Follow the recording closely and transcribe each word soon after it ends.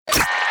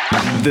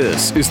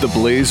This is the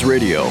Blaze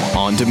Radio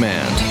on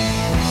demand.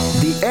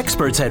 The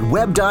experts at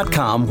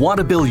web.com want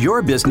to build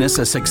your business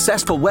a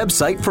successful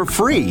website for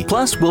free.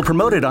 Plus, we'll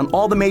promote it on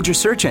all the major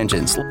search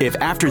engines. If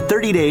after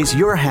 30 days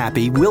you're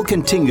happy, we'll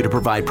continue to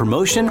provide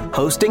promotion,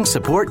 hosting,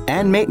 support,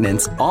 and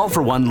maintenance, all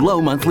for one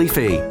low monthly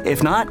fee.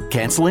 If not,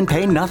 cancel and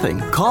pay nothing.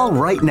 Call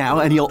right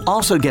now and you'll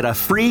also get a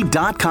free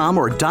 .com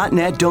or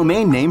 .net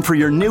domain name for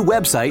your new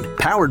website,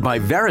 powered by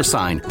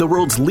VeriSign, the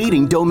world's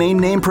leading domain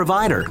name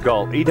provider.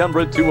 Call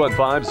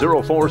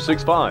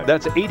 800-215-0465.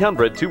 That's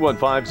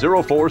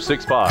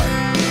 800-215-0465.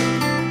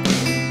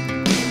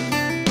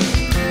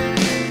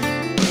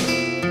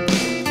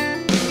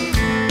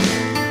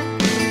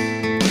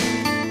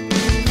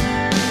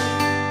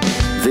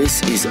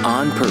 This is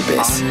On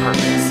Purpose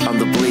on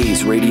the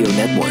Blaze Radio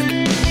Network.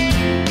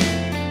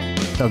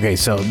 Okay,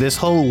 so this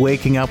whole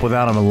waking up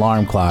without an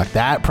alarm clock,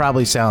 that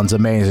probably sounds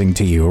amazing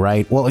to you,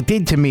 right? Well, it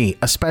did to me,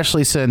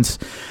 especially since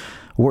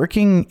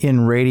working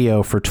in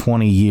radio for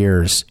 20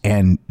 years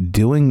and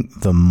doing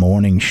the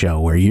morning show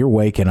where you're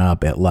waking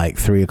up at like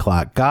 3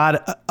 o'clock. God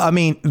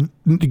only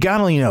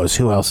knows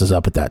who else is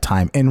up at that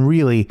time, and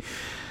really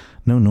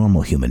no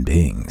normal human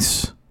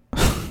beings.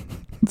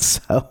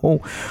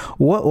 So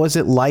what was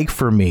it like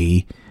for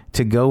me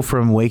to go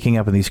from waking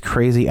up in these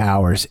crazy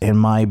hours and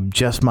my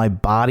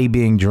body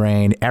being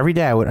drained every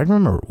day? I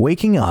remember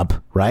waking up,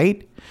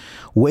 right?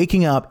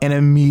 Waking up and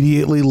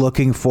immediately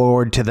looking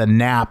forward to the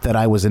nap that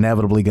I was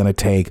inevitably going to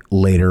take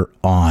later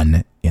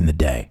on in the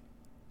day.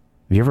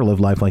 Have you ever lived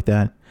life like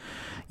that?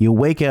 You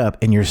wake up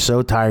and you're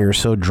so tired, you're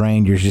so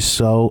drained, you're just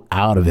so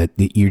out of it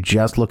that you're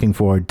just looking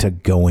forward to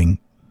going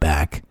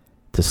back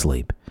to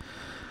sleep.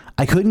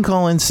 I couldn't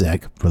call in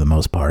sick for the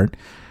most part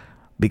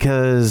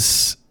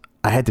because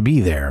I had to be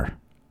there.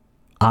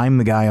 I'm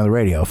the guy on the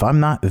radio. If I'm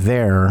not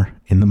there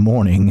in the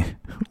morning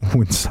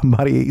when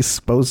somebody is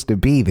supposed to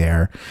be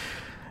there,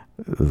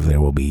 there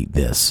will be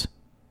this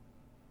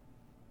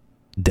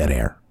dead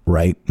air,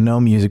 right? No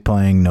music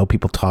playing, no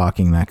people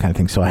talking, that kind of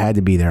thing. So I had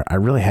to be there. I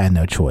really had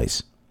no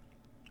choice.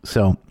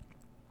 So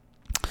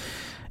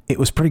it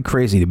was pretty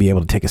crazy to be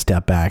able to take a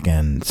step back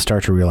and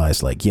start to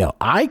realize, like, yo,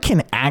 I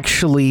can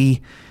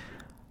actually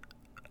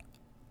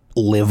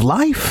live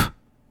life.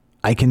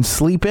 I can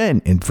sleep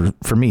in. And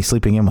for me,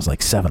 sleeping in was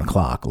like 7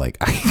 o'clock. Like,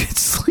 I could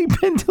sleep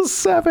until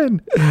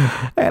 7.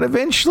 And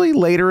eventually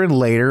later and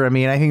later, I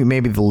mean, I think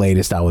maybe the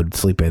latest I would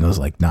sleep in was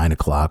like 9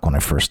 o'clock when I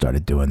first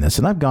started doing this.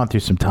 And I've gone through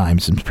some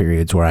times, some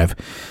periods where I've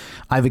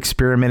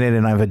experimented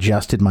and I've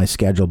adjusted my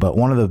schedule. But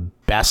one of the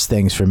best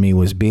things for me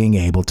was being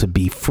able to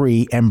be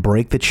free and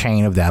break the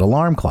chain of that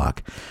alarm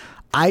clock.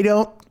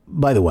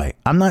 By the way,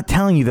 I'm not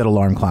telling you that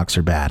alarm clocks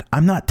are bad.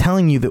 I'm not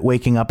telling you that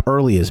waking up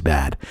early is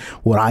bad.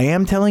 What I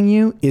am telling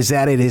you is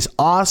that it is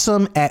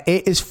awesome and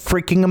it is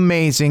freaking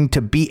amazing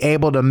to be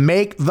able to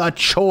make the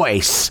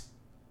choice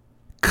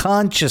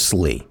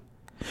consciously.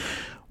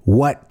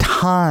 What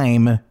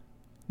time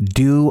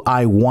do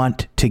I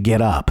want to get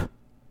up?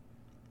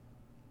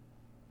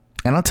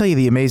 And I'll tell you,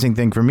 the amazing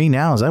thing for me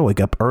now is I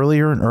wake up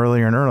earlier and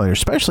earlier and earlier,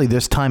 especially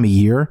this time of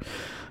year,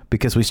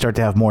 because we start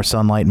to have more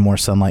sunlight and more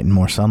sunlight and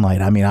more sunlight.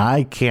 I mean,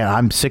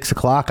 I'm 6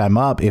 o'clock. I'm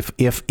up if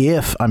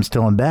I'm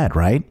still in bed,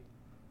 right?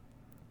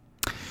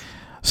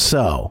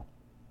 So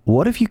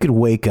what if you could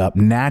wake up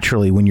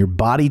naturally when your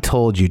body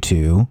told you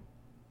to,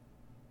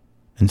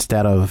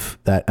 instead of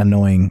that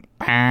annoying,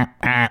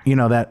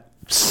 that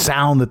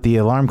sound that the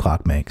alarm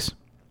clock makes?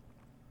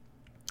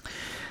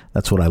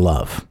 That's what I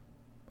love.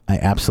 I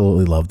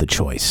absolutely love the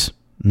choice.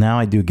 Now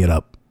I do get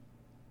up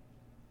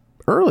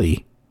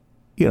early,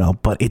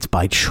 but it's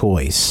by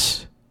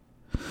choice.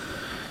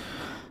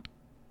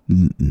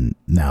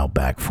 Now,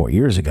 back 4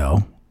 years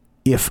ago,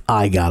 if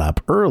I got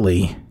up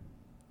early,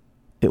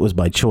 it was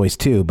by choice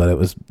too, but it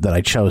was that I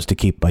chose to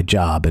keep my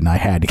job and I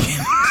had to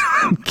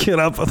get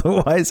up,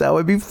 otherwise I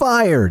would be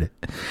fired.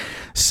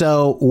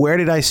 So where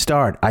did I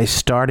start? I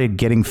started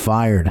getting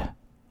fired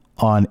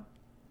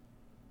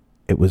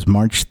it was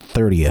March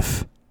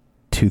 30th,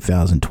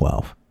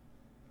 2012.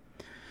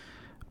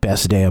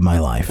 Best day of my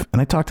life.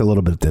 And I talked a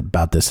little bit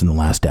about this in the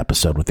last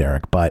episode with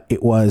Eric, but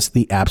it was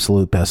the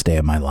absolute best day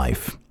of my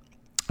life.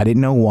 I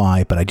didn't know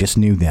why, but I just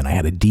knew then. I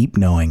had a deep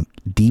knowing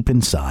deep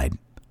inside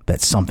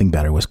that something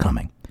better was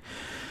coming.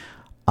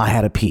 I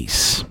had a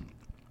peace.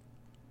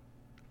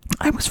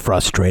 I was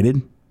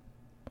frustrated.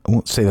 I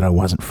won't say that I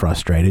wasn't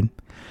frustrated,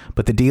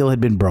 but the deal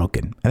had been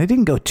broken. And I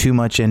didn't go too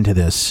much into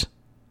this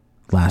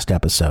last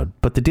episode,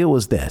 but the deal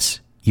was this.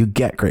 You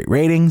get great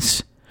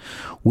ratings.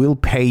 We'll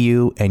pay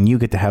you, and you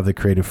get to have the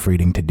creative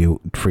freedom to do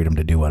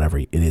whatever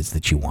it is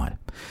that you want.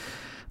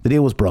 The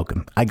deal was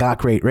broken. I got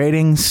great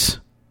ratings.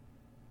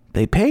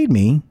 They paid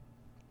me,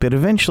 but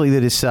eventually they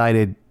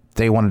decided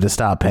they wanted to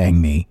stop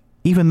paying me,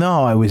 even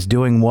though I was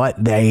doing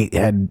what they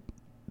had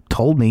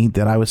told me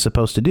that I was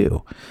supposed to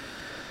do.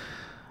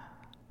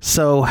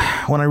 So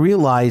when I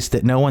realized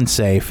that no one's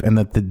safe and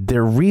that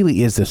there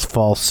really is this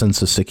false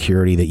sense of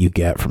security that you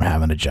get from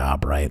having a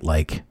job, right?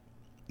 Like,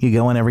 you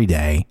go in every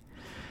day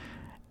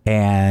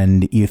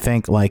And you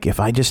think, like, if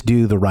I just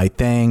do the right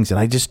things and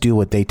I just do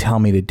what they tell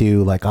me to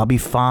do, like, I'll be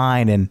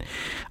fine and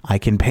I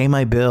can pay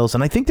my bills.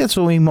 And I think that's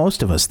what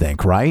most of us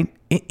think, right?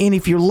 And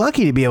if you're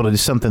lucky to be able to do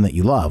something that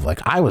you love, like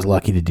I was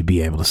lucky to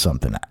be able to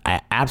something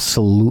I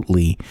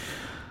absolutely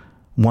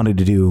wanted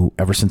to do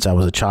ever since I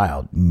was a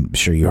child. I'm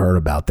sure you heard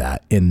about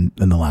that in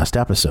the last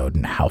episode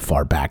and how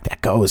far back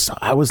that goes.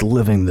 I was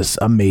living this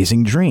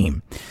amazing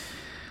dream.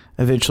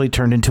 Eventually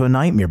turned into a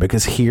nightmare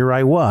because here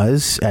I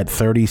was at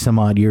 30 some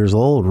odd years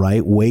old,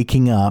 right?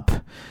 Waking up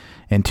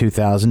in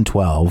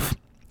 2012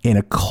 in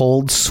a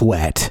cold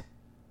sweat,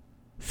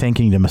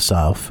 thinking to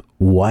myself,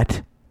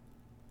 what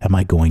am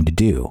I going to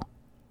do?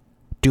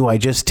 Do I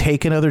just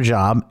take another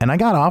job? And I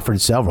got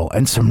offered several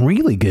and some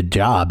really good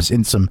jobs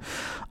in some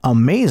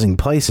amazing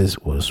places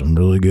with some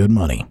really good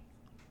money.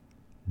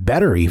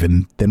 Better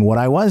even than what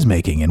I was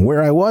making and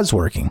where I was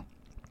working.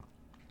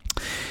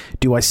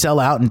 Do I sell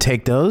out and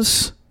take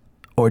those?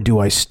 Or do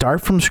I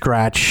start from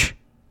scratch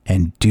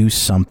and do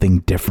something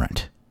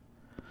different?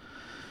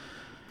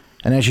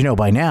 And as you know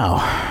by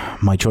now,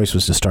 my choice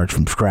was to start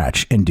from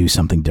scratch and do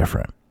something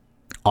different.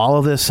 All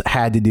of this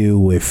had to do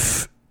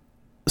with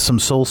some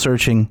soul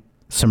searching,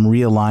 some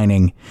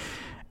realigning,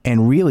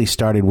 and really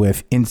started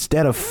with,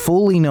 instead of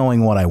fully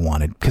knowing what I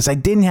wanted, because I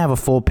didn't have a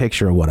full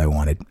picture of what I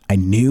wanted, I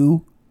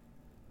knew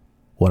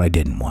what I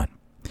didn't want.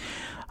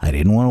 I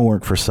didn't want to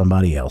work for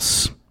somebody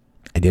else.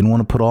 I didn't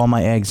want to put all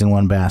my eggs in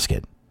one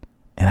basket.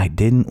 And I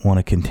didn't want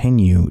to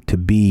continue to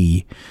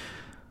be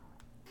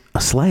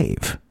a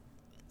slave.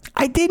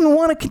 I didn't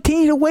want to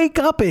continue to wake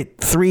up at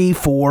 3,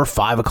 4,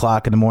 5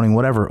 o'clock in the morning,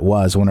 whatever it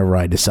was, whenever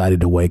I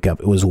decided to wake up.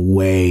 It was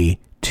way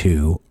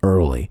too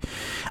early.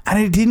 And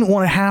I didn't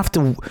want to have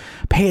to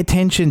pay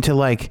attention to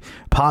like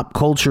pop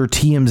culture,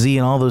 TMZ,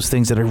 and all those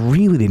things that I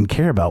really didn't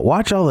care about.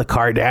 Watch all the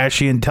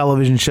Kardashian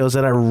television shows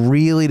that I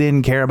really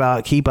didn't care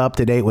about. Keep up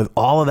to date with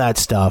all of that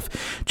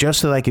stuff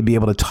just so that I could be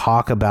able to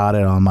talk about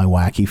it on my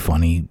wacky,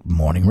 funny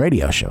morning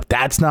radio show.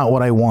 That's not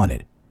what I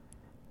wanted.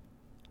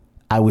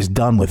 I was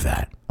done with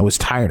that. I was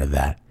tired of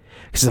that.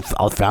 Because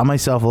I found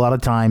myself a lot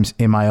of times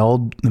in my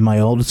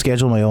old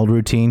schedule, my old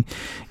routine,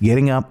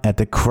 getting up at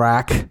the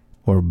crack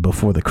or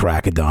before the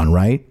crack of dawn,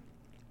 right?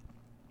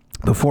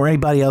 Before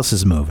anybody else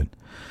is moving.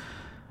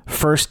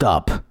 First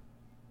up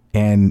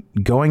and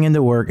going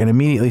into work and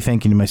immediately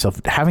thinking to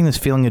myself, having this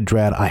feeling of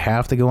dread, I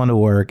have to go into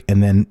work,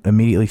 and then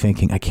immediately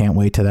thinking, I can't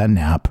wait to that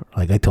nap,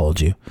 like I told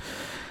you.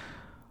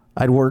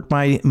 I'd work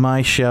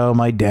my show,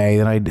 my day,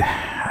 then I'd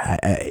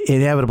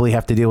inevitably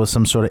have to deal with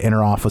some sort of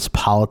inter-office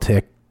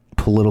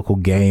political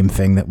game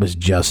thing that was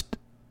just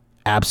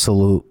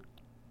absolute.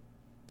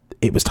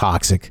 It was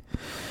toxic.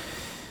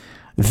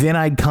 Then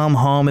I'd come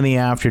home in the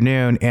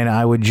afternoon and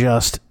I would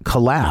just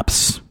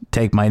collapse,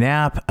 take my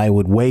nap. I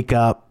would wake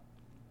up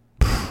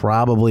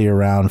probably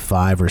around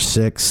 5 or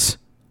 6,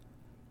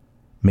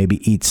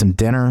 maybe eat some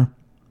dinner.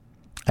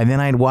 And then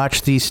I'd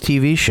watch these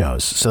TV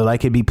shows so that I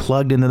could be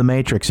plugged into the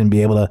matrix and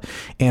be able to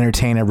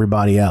entertain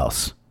everybody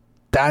else.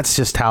 That's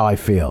just how I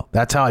feel.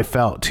 That's how I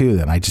felt too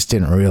then. I just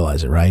didn't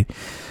realize it, right?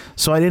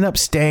 So I'd end up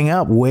staying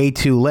up way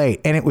too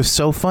late. And it was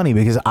so funny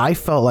because I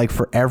felt like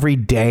for every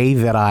day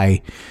that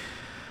I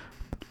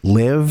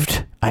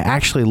lived, I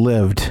actually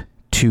lived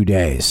 2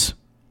 days.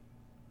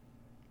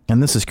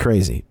 And this is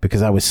crazy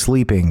because I was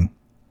sleeping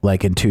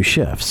like in 2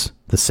 shifts,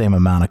 the same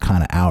amount of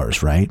kind of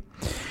hours, right?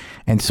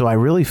 And so I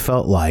really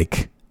felt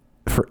like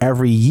for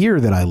every year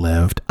that I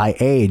lived, I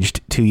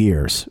aged 2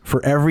 years.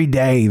 For every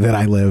day that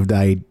I lived,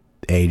 I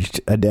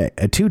aged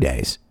 2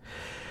 days.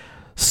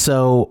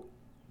 So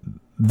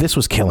this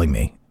was killing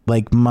me.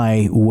 Like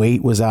my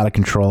weight was out of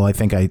control. I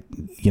think I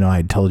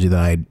told you that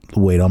I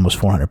weighed almost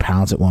 400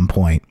 pounds at one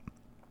point.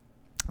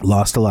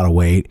 Lost a lot of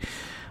weight.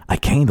 I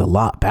gained a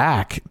lot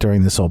back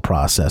during this whole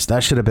process.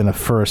 That should have been a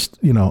first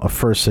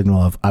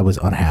signal of I was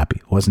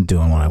unhappy. Wasn't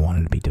doing what I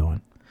wanted to be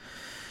doing.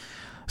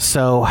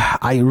 So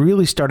I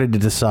really started to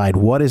decide,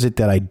 what is it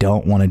that I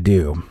don't want to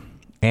do?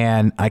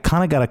 And I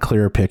kind of got a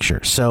clearer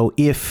picture. So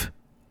if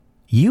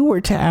you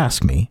were to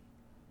ask me,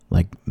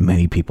 like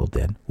many people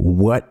did,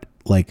 where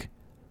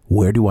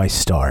do I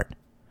start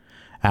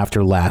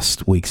after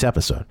last week's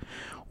episode?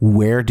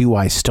 Where do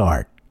I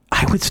start?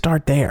 I would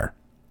start there.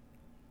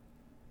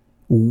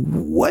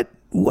 What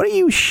are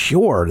you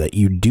sure that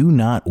you do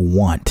not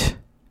want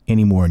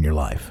anymore in your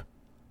life?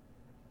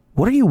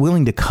 What are you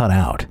willing to cut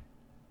out?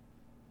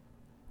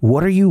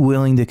 What are you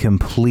willing to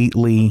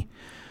completely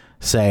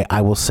say,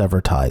 I will sever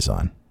ties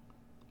on?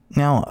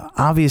 Now,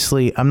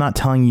 obviously, I'm not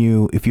telling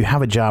you if you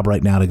have a job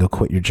right now to go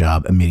quit your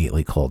job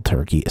immediately cold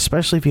turkey,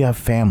 especially if you have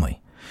family,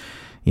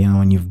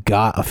 and you've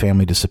got a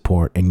family to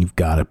support and you've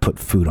got to put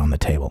food on the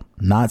table.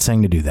 Not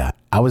saying to do that.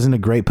 I was in a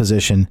great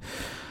position.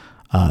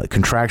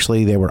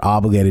 Contractually, they were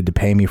obligated to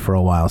pay me for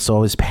a while. So I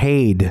was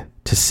paid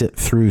to sit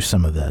through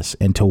some of this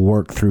and to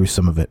work through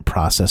some of it,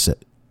 process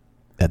it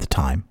at the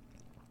time.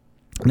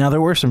 Now,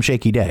 there were some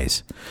shaky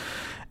days.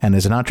 And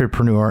as an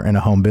entrepreneur and a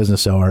home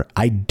business owner,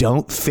 I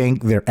don't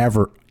think there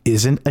ever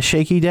isn't a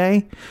shaky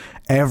day.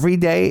 Every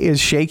day is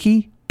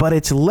shaky, but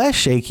it's less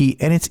shaky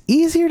and it's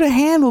easier to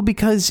handle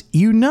because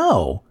you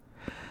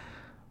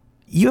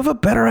have a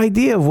better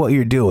idea of what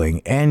you're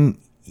doing. And,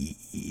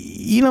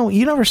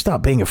 you never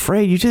stop being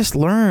afraid. You just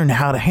learn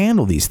how to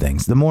handle these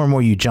things. The more and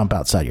more you jump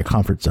outside your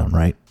comfort zone,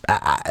 right?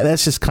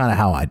 That's just kind of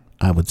how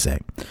I would say,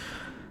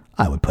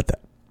 I would put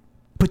that.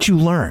 But you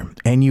learn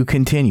and you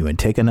continue and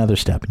take another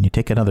step and you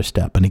take another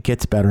step and it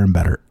gets better and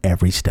better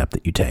every step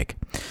that you take.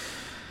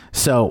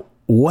 So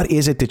what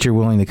is it that you're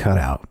willing to cut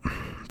out?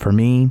 For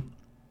me,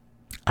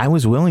 I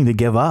was willing to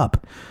give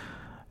up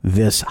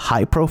this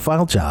high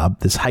profile job,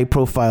 this high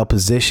profile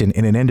position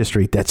in an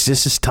industry that's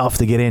just as tough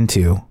to get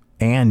into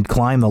and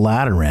climb the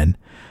ladder in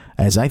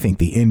as I think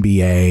the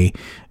NBA,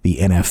 the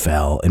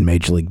NFL, and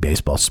Major League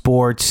Baseball,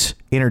 sports,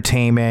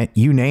 entertainment,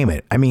 you name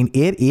it. I mean,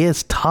 it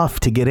is tough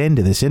to get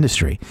into this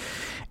industry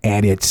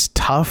and it's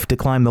tough to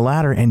climb the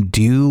ladder and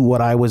do what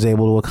I was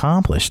able to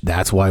accomplish.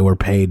 That's why we're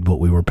paid what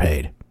we were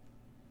paid.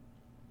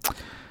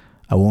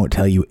 I won't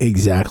tell you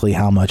exactly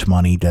how much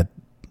money that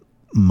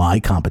my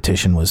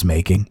competition was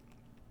making,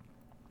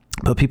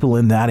 but people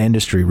in that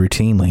industry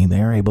routinely,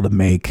 they're able to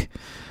make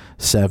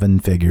 7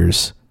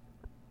 figures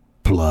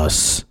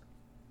plus,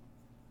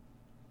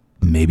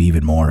 maybe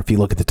even more. If you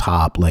look at the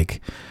top, like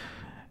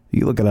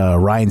you look at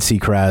Ryan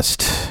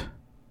Seacrest,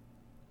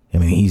 I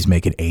mean, he's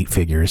making 8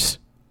 figures.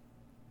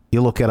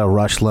 You look at a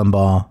Rush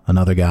Limbaugh,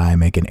 another guy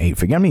making 8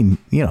 figures. I mean,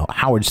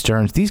 Howard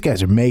Stearns, these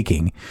guys are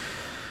making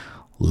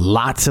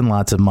lots and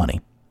lots of money.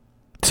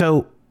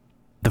 So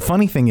the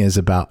funny thing is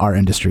about our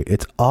industry,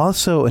 it's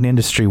also an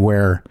industry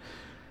where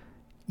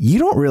you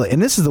don't really,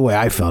 and this is the way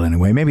I felt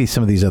anyway, maybe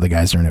some of these other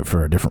guys are in it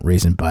for a different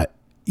reason, but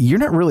you're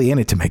not really in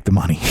it to make the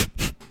money.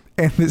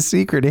 And the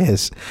secret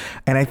is,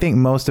 and I think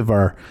most of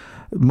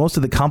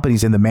the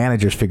companies and the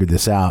managers figured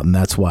this out. And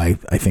that's why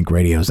I think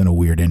radio is in a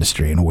weird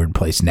industry, in a weird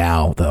place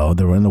now, though.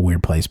 They're in a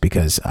weird place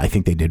because I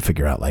think they did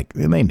figure out,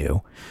 and they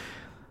knew.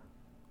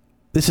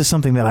 This is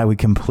something that I would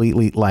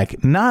completely,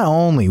 not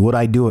only would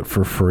I do it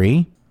for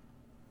free,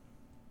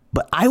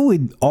 but I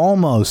would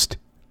almost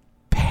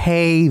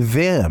pay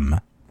them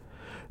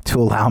to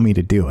allow me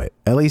to do it.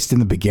 At least in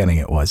the beginning,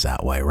 it was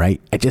that way,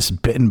 right? I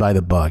just bitten by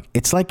the bug.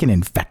 It's like an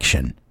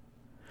infection.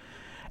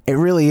 It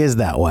really is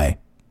that way.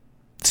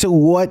 So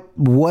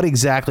what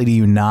exactly do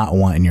you not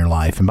want in your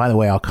life? And by the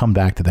way, I'll come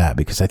back to that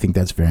because I think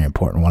that's very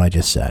important, what I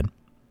just said,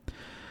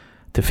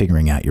 to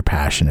figuring out your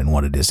passion and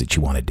what it is that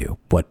you want to do.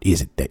 What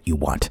is it that you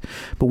want?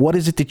 But what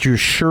is it that you're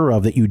sure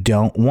of that you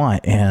don't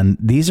want? And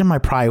these are my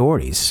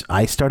priorities.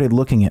 I started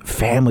looking at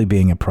family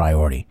being a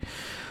priority.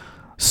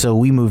 So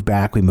we moved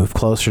back. We moved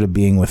closer to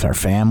being with our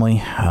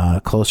family,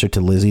 closer to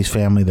Lizzie's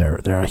family. They're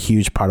a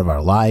huge part of our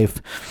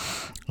life.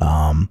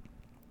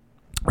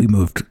 We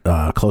moved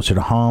closer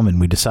to home,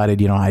 and we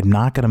decided, I'm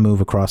not going to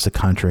move across the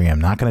country.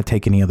 I'm not going to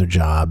take any other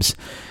jobs.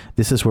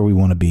 This is where we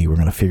want to be. We're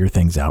going to figure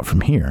things out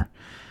from here.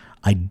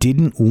 I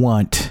didn't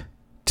want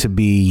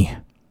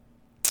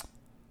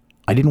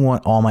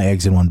all my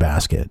eggs in one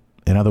basket.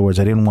 In other words,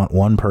 I didn't want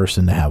one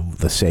person to have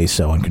the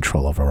say-so and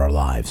control over our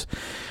lives.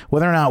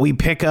 Whether or not we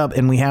pick up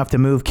and we have to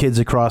move kids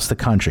across the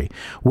country,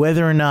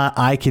 whether or not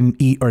I can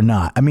eat or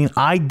not. I mean,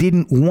 I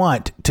didn't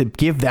want to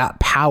give that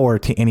power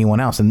to anyone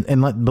else.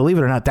 And believe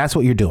it or not, that's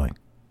what you're doing.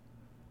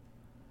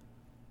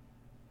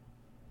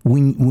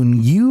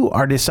 When you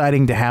are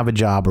deciding to have a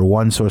job or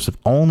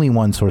only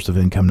one source of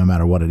income, no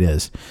matter what it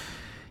is,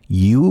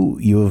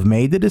 you have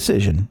made the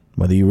decision,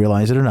 whether you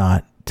realize it or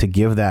not, to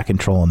give that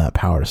control and that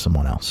power to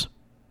someone else.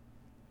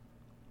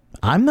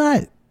 I'm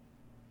not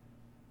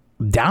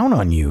down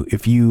on you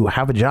if you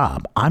have a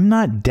job. I'm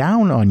not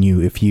down on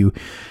you if you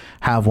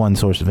have one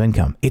source of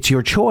income. It's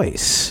your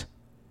choice.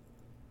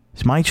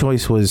 So my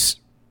choice was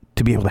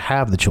to be able to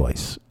have the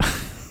choice,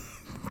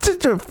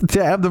 to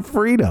have the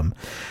freedom.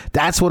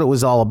 That's what it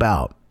was all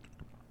about.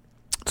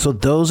 So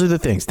those are the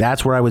things.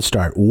 That's where I would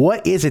start.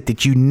 What is it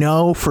that you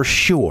know for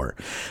sure,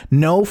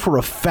 know for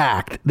a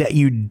fact that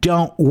you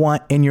don't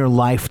want in your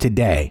life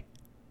today?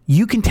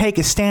 You can take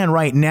a stand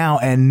right now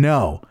and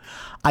know,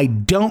 I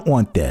don't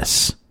want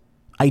this.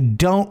 I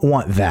don't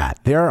want that.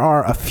 There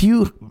are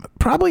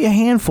probably a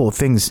handful of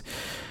things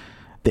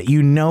that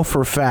you know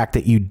for a fact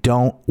that you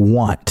don't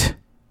want.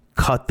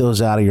 Cut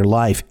those out of your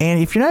life. And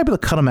if you're not able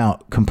to cut them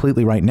out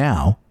completely right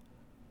now,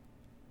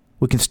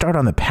 we can start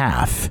on the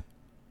path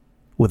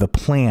with a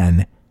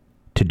plan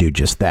to do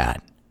just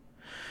that.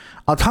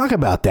 I'll talk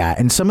about that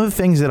and some of the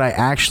things that I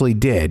actually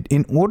did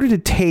in order to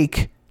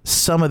take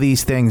some of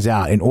these things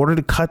out. In order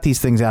to cut these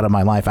things out of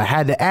my life, I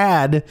had to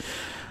add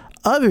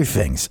other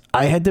things.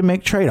 I had to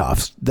make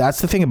trade-offs.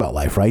 That's the thing about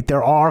life, right?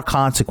 There are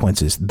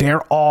consequences.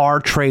 There are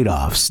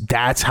trade-offs.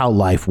 That's how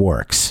life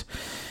works.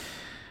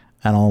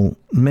 And I'll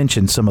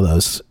mention some of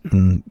those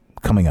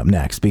coming up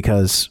next,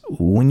 because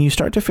when you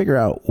start to figure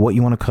out what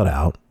you want to cut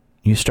out,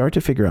 you start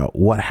to figure out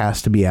what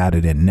has to be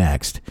added in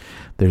next.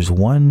 There's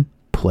one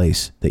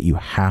place that you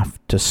have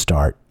to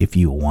start if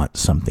you want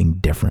something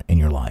different in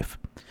your life.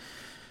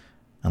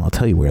 And I'll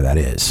tell you where that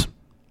is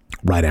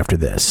right after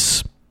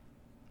this.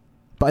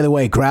 By the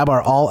way, grab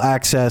our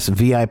all-access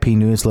VIP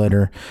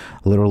newsletter,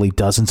 literally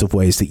dozens of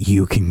ways that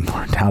you can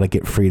learn how to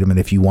get freedom. And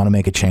if you want to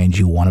make a change,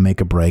 you want to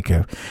make a break,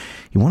 you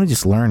want to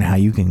just learn how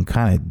you can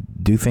kind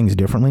of do things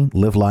differently,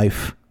 live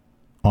life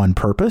on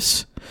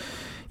purpose,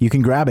 you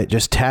can grab it.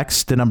 Just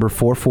text the number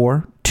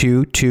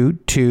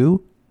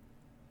 44222,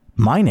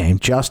 my name,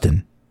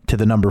 Justin, to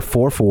the number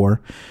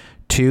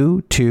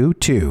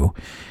 44222.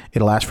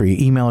 It'll ask for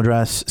your email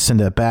address, send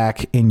it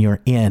back, and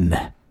you're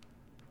in.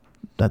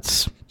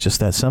 That's just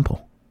that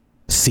simple.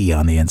 See you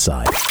on the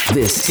inside.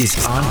 This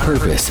is On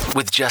Purpose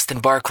with Justin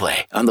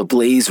Barclay on the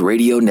Blaze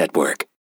Radio Network.